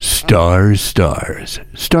Stars,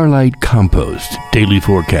 Starlight Compost, Daily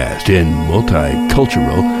Forecast, and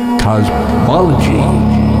Multicultural Cosmology.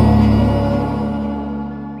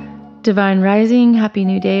 Divine Rising, Happy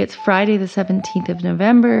New Day. It's Friday the 17th of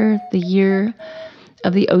November, the year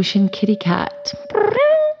of the ocean kitty cat.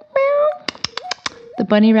 The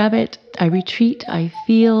bunny rabbit, I retreat, I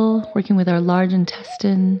feel, working with our large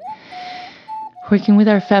intestine, working with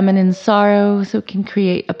our feminine sorrow so it can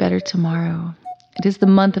create a better tomorrow. It is the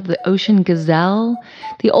month of the ocean gazelle,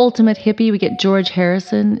 the ultimate hippie. We get George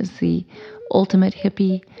Harrison is the ultimate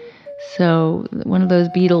hippie. So one of those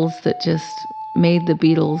Beatles that just made the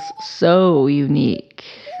Beatles so unique.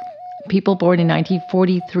 People born in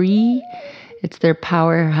 1943, it's their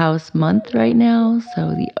powerhouse month right now. So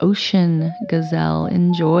the ocean gazelle,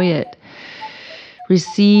 enjoy it.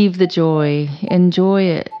 Receive the joy, enjoy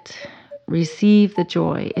it. Receive the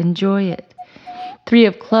joy, enjoy it. 3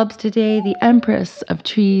 of clubs today, the Empress of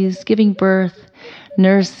trees, giving birth,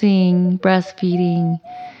 nursing, breastfeeding,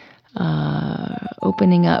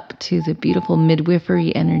 opening up to the beautiful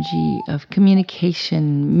midwifery energy of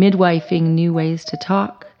communication, midwifing, new ways to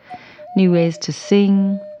talk, new ways to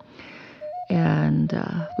sing. And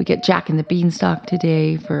we get Jack and the Beanstalk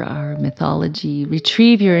today for our mythology.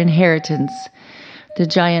 Retrieve your inheritance. The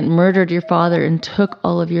giant murdered your father and took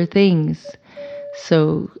all of your things.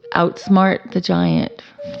 So outsmart the giant.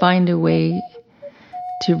 Find a way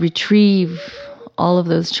to retrieve all of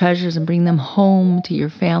those treasures and bring them home to your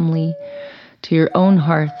family, to your own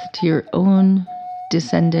hearth, to your own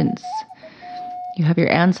descendants. You have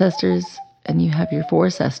your ancestors and you have your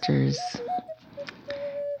forecestors.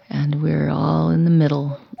 And we're all in the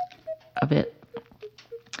middle of it.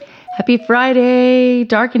 Happy Friday,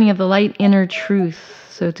 darkening of the light, inner truth.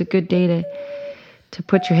 So it's a good day to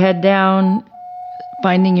put your head down,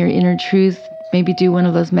 finding your inner truth. Maybe do one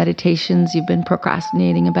of those meditations you've been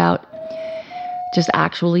procrastinating about. Just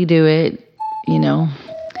actually do it,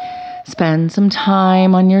 Spend some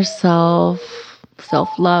time on yourself,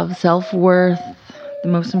 self-love, self-worth, the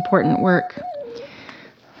most important work.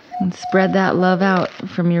 And spread that love out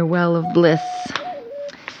from your well of bliss.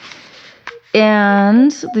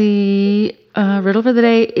 And the riddle for the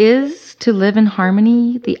day is to live in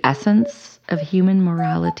harmony, the essence of human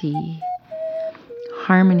morality.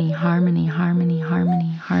 Harmony, harmony, harmony,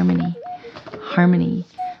 harmony, harmony, harmony,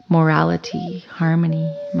 morality,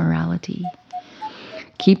 harmony, morality.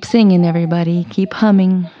 Keep singing, everybody. Keep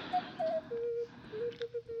humming.